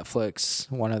 Hulu, Netflix,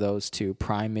 one of those two,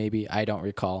 Prime maybe, I don't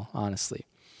recall, honestly.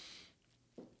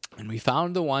 And we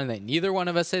found the one that neither one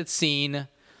of us had seen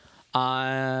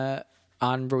on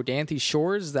Rodanthe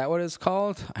Shores. Is that what it's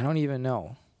called? I don't even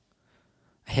know.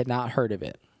 I had not heard of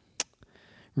it.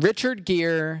 Richard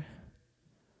Gere,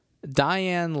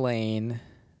 Diane Lane,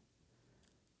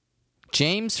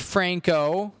 James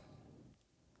Franco,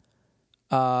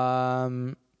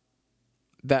 that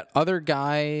other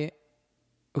guy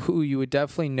who you would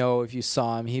definitely know if you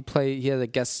saw him. He had a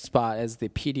guest spot as the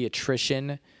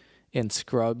pediatrician in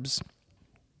Scrubs.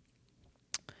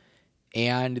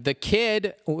 And the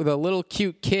kid, the little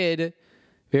cute kid,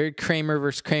 very Kramer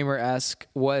versus Kramer-esque,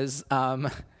 was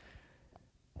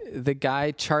the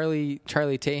guy, Charlie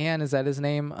Tahan, is that his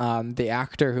name? The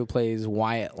actor who plays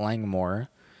Wyatt Langmore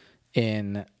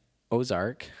in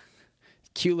Ozark.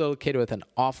 Cute little kid with an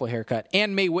awful haircut.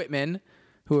 And Mae Whitman,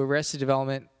 who Arrested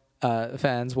Development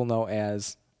fans will know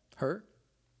as her.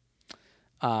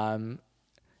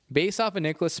 Based off a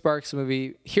Nicholas Sparks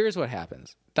movie, here's what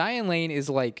happens. Diane Lane is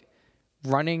like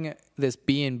running this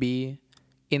B&B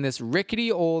in this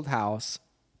rickety old house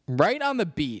right on the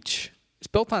beach. It's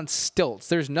built on stilts.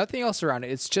 There's nothing else around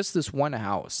it. It's just this one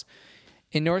house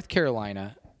in North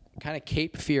Carolina, kind of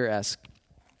Cape Fear-esque.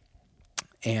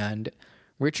 And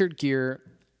Richard Gere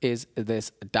is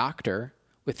this doctor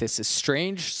with this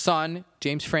estranged son,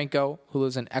 James Franco, who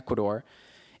lives in Ecuador.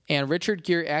 And Richard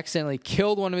Gere accidentally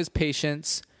killed one of his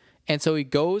patients. And so he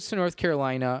goes to North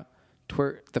Carolina to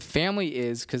where the family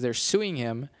is because they're suing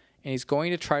him. And he's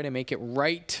going to try to make it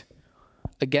right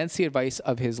against the advice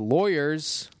of his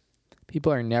lawyers.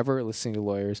 People are never listening to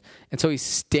lawyers. And so he's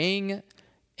staying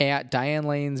at Diane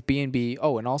Lane's B&B.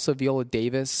 Oh, and also Viola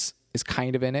Davis is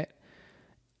kind of in it.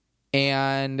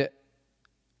 And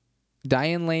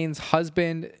Diane Lane's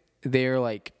husband, they're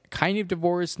like kind of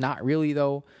divorced. Not really,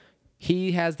 though.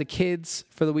 He has the kids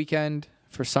for the weekend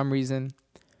for some reason.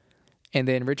 And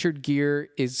then Richard Gere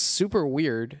is super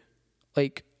weird.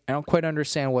 Like, I don't quite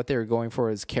understand what they were going for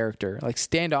as character. Like,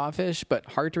 standoffish, but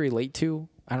hard to relate to.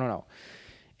 I don't know.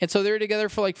 And so they're together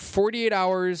for like 48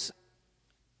 hours.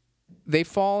 They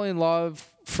fall in love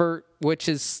which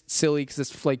is silly because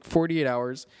it's like 48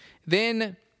 hours.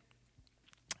 Then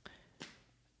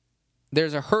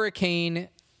there's a hurricane,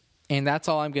 and that's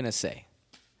all I'm going to say.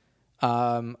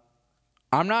 I'm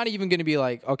not even going to be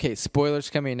like, okay, spoilers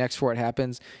coming next for what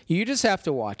happens. You just have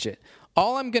to watch it.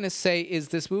 All I'm going to say is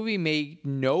this movie made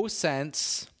no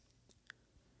sense.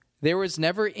 There was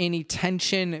never any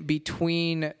tension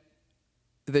between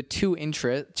the two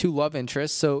love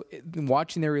interests, so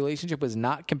watching their relationship was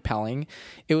not compelling.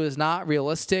 It was not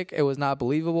realistic. It was not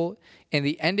believable. And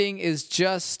the ending is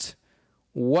just,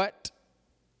 what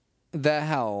the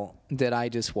hell did I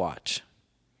just watch?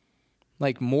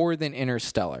 Like, more than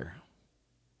Interstellar.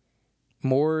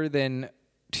 More than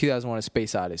 2001: A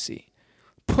Space Odyssey.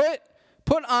 Put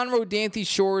On Rodanthe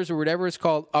Shores or whatever it's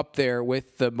called up there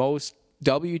with the most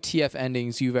WTF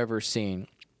endings you've ever seen.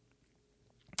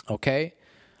 Okay?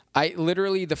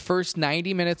 The first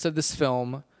 90 minutes of this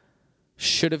film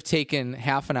should have taken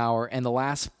half an hour, and the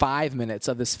last 5 minutes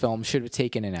of this film should have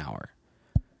taken an hour.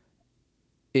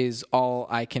 Is all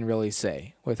I can really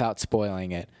say without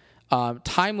spoiling it.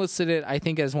 Time listed it, I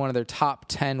think, as one of their top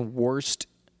 10 worst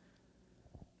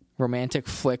romantic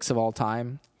flicks of all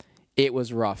time. It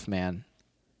was rough, man.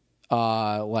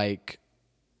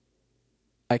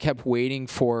 I kept waiting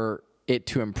for it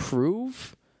to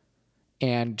improve,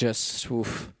 and just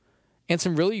and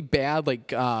some really bad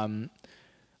like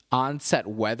onset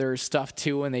weather stuff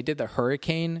too. When they did the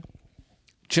hurricane,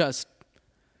 just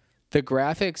the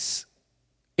graphics,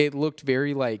 it looked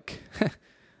very like,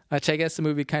 which I guess the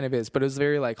movie kind of is, but it was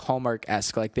very like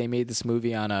Hallmark-esque. Like they made this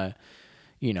movie on a,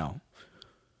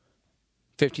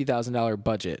 $50,000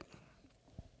 budget.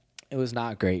 It was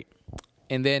not great.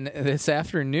 And then this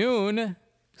afternoon,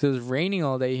 because it was raining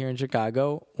all day here in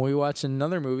Chicago, we watched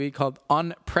another movie called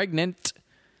Unpregnant,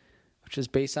 which is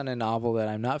based on a novel that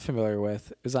I'm not familiar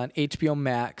with. It was on HBO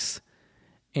Max,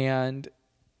 and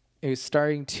it was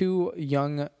starring two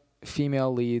young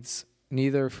female leads,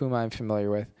 neither of whom I'm familiar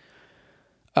with.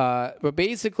 But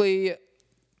basically,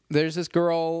 there's this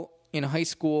girl in high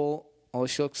school. Well,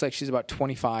 she looks like she's about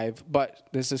 25, but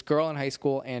there's this girl in high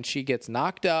school, and she gets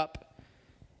knocked up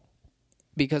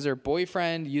because her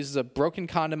boyfriend uses a broken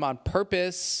condom on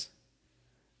purpose,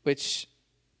 which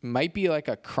might be like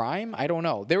a crime. I don't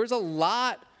know. There was a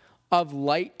lot of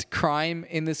light crime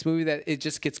in this movie that it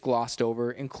just gets glossed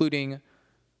over, including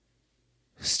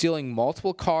stealing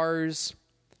multiple cars,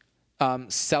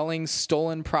 selling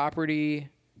stolen property,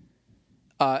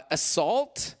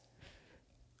 assault.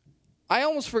 I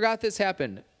almost forgot this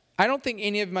happened. I don't think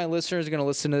any of my listeners are going to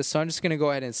listen to this, so I'm just going to go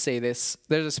ahead and say this.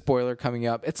 There's a spoiler coming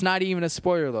up. It's not even a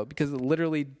spoiler, though, because it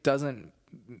literally doesn't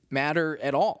matter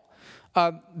at all.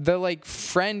 The like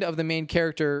friend of the main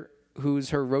character,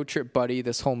 who's her road trip buddy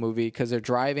this whole movie, because they're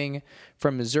driving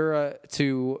from Missouri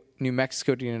to New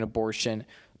Mexico to get an abortion.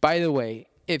 By the way,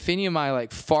 if any of my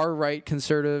like far right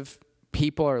conservative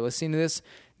people are listening to this,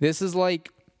 this is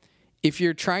like, if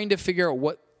you're trying to figure out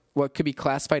what could be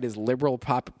classified as liberal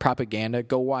propaganda,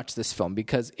 go watch this film,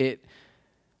 because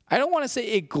I don't want to say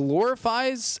it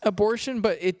glorifies abortion,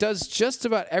 but it does just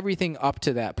about everything up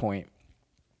to that point,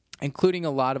 including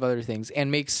a lot of other things,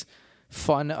 and makes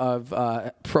fun of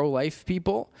pro-life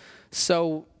people.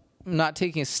 So I'm not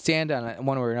taking a stand on it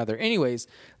one way or another. Anyways,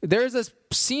 there's this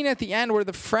scene at the end where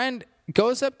the friend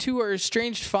goes up to her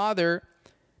estranged father,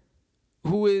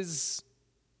 who is,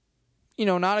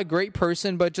 not a great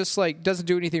person, but just like doesn't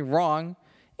do anything wrong,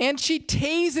 and she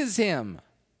tases him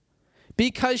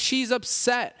because she's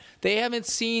upset. They haven't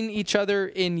seen each other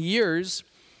in years,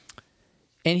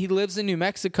 and he lives in New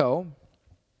Mexico.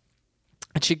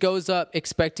 And she goes up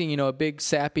expecting, a big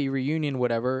sappy reunion,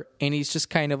 whatever, and he's just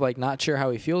kind of like not sure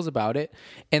how he feels about it,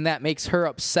 and that makes her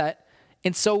upset.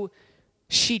 And so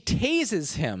she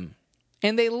tases him,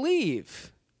 and they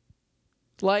leave.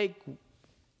 Like,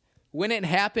 when it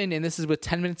happened, and this is with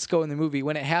 10 minutes ago in the movie,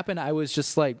 when it happened, I was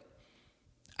just like,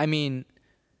 is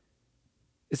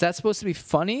that supposed to be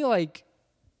funny? Like,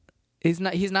 he's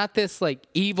not this like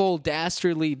evil,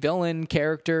 dastardly villain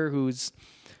character who's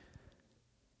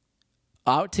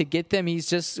out to get them. He's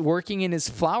just working in his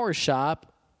flower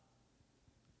shop,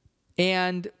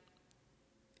 and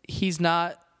he's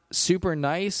not super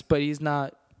nice, but he's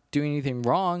not doing anything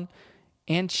wrong.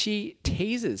 And she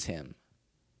tases him,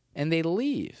 and they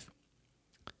leave.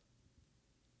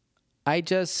 I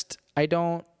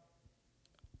don't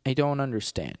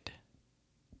understand.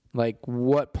 Like,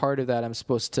 what part of that I'm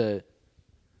supposed to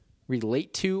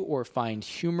relate to or find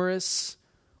humorous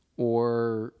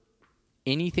or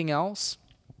anything else.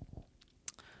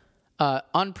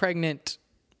 Unpregnant,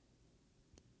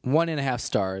 1.5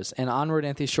 stars, and Onward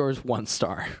Anthony Shores 1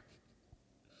 star.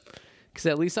 Because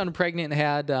at least Unpregnant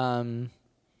had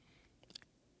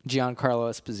Giancarlo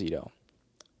Esposito.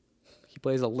 He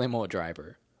plays a limo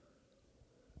driver.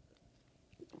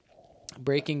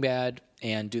 Breaking Bad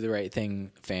and Do the Right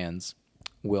Thing fans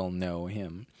will know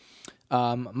him.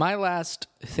 My last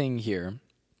thing here,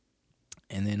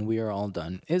 and then we are all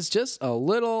done, is just a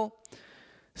little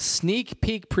sneak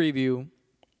peek preview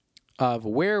of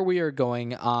where we are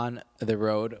going on the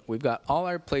road. We've got all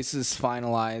our places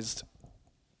finalized.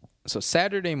 So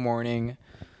Saturday morning,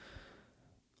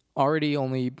 already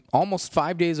only almost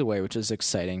 5 days away, which is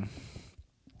exciting.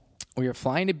 We are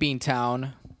flying to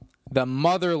Beantown, the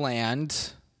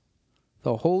motherland,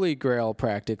 the holy grail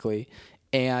practically,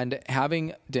 and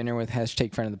having dinner with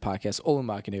hashtag friend of the podcast,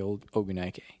 Olumakide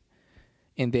Ogunike.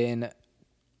 And then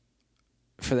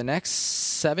for the next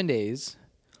 7 days,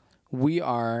 we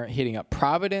are hitting up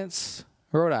Providence,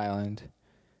 Rhode Island,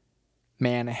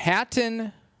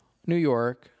 Manhattan, New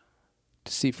York,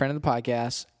 to see friend of the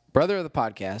podcast, brother of the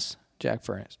podcast, Jack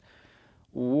Furness,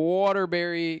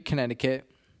 Waterbury, Connecticut,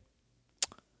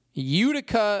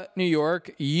 Utica, New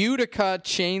York, Utica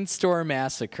Chain Store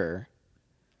Massacre.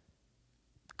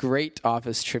 Great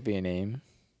office trivia name.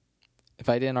 If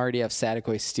I didn't already have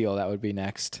Sadako Steel, that would be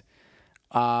next.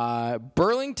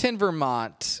 Burlington,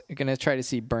 Vermont. I'm going to try to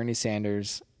see Bernie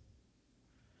Sanders.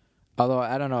 Although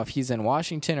I don't know if he's in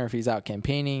Washington or if he's out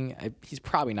campaigning. He's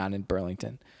probably not in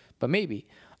Burlington, but maybe.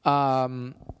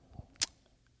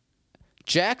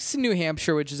 Jackson, New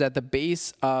Hampshire, which is at the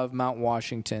base of Mount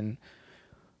Washington,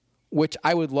 which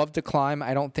I would love to climb.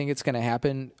 I don't think it's going to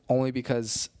happen only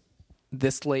because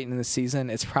this late in the season,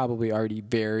 it's probably already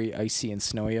very icy and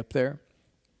snowy up there.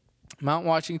 Mount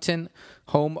Washington,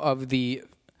 home of the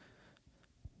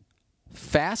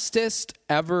fastest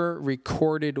ever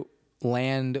recorded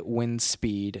land wind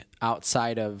speed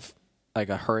outside of like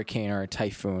a hurricane or a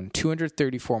typhoon,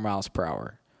 234 miles per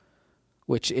hour,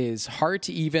 which is hard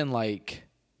to even like,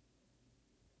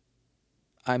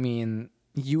 I mean,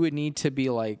 you would need to be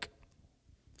like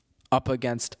up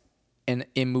against an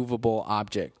immovable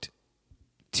object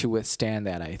to withstand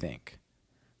that, I think.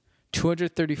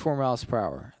 234 miles per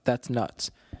hour. That's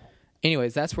nuts.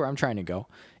 Anyways, that's where I'm trying to go.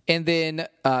 And then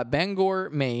Bangor,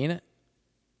 Maine,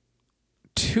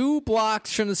 2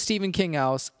 blocks from the Stephen King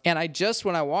house. And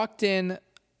when I walked in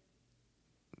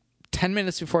 10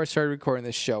 minutes before I started recording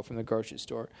this show from the grocery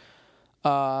store,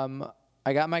 I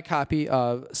got my copy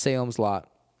of Salem's Lot,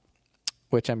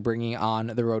 which I'm bringing on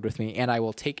the road with me. And I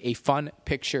will take a fun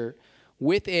picture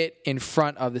with it in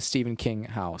front of the Stephen King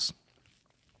house.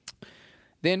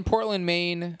 Then Portland,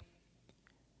 Maine,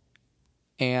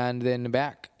 and then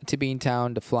back to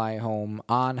Beantown to fly home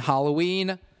on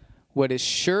Halloween, what is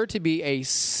sure to be a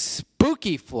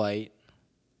spooky flight.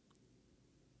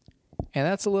 And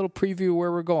that's a little preview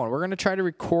where we're going. We're going to try to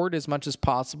record as much as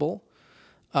possible,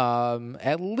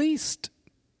 at least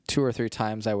 2 or 3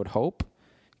 times, I would hope,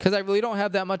 because I really don't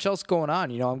have that much else going on.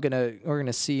 You know, we're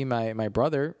gonna see my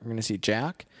brother. We're gonna see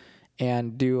Jack,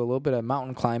 and do a little bit of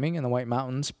mountain climbing in the White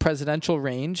Mountains, Presidential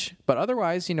Range. But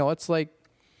otherwise, you know, it's like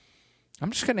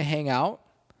I'm just gonna hang out,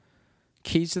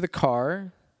 keys to the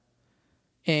car,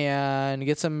 and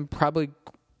get some probably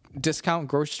discount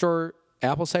grocery store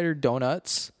apple cider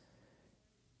donuts,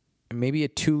 and maybe a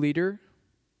 2-liter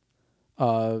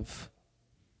of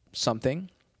something.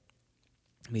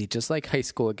 Me, just like high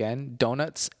school again,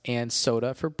 donuts and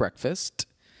soda for breakfast.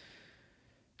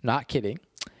 Not kidding.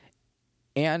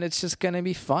 And it's just going to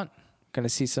be fun. Going to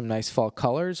see some nice fall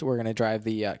colors. We're going to drive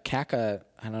the I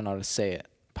don't know how to say it.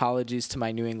 Apologies to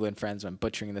my New England friends. I'm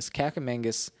butchering this.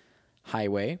 Kacamangus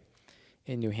Highway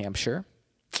in New Hampshire.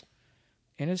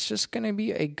 And it's just going to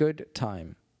be a good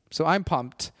time. So I'm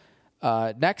pumped.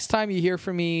 Next time you hear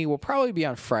from me will probably be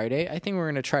on Friday. I think we're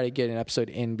going to try to get an episode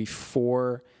in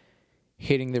before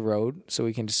hitting the road so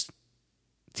we can just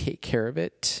take care of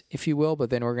it, if you will. But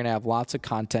then we're going to have lots of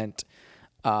content,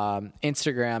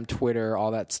 Instagram, Twitter, all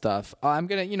that stuff. I'm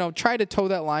going to, try to toe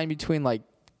that line between like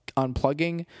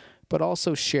unplugging, but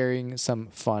also sharing some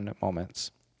fun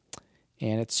moments.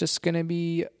 And it's just going to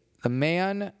be the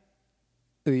man,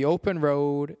 the open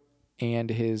road,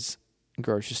 and his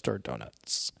grocery store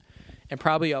donuts. And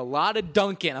probably a lot of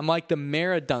Dunkin'. I'm like the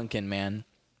mayor of Dunkin', man.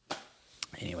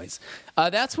 Anyways,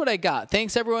 that's what I got.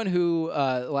 Thanks, everyone who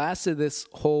lasted this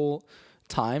whole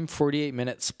time, 48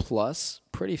 minutes plus.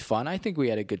 Pretty fun. I think we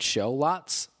had a good show.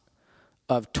 Lots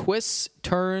of twists,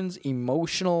 turns,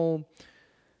 emotional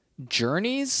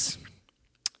journeys,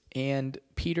 and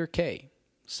Peter Kay.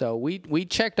 So we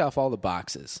checked off all the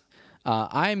boxes.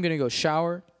 I am going to go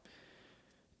shower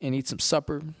and eat some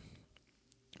supper.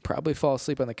 Probably fall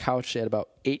asleep on the couch at about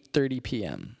 8:30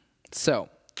 p.m. So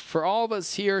for all of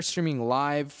us here streaming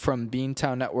live from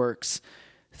Beantown Networks,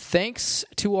 thanks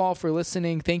to all for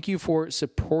listening. Thank you for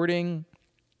supporting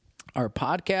our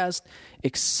podcast.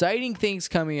 Exciting things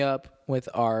coming up with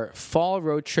our fall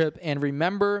road trip. And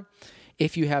remember,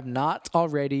 if you have not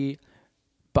already,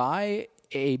 buy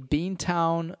a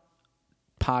Beantown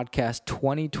Podcast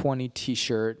 2020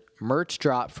 t-shirt. Merch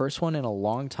drop, first one in a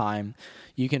long time.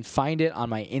 You can find it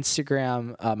on my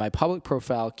Instagram, my public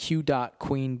profile,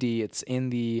 q.queend. It's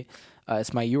in the,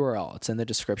 it's my URL. It's in the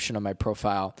description of my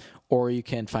profile, or you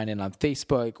can find it on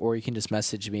Facebook, or you can just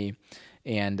message me,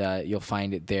 and you'll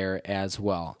find it there as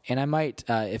well. And I might,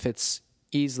 if it's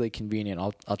easily convenient,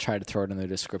 I'll try to throw it in the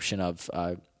description of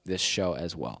this show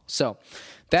as well. So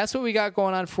that's what we got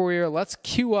going on for you. Let's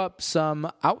cue up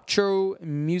some outro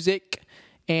music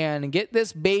and get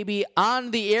this baby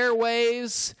on the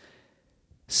airwaves.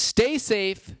 Stay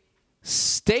safe,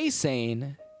 stay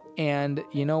sane, and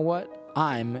you know what?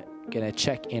 I'm going to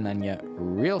check in on you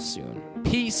real soon.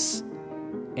 Peace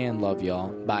and love, y'all.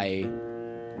 Bye.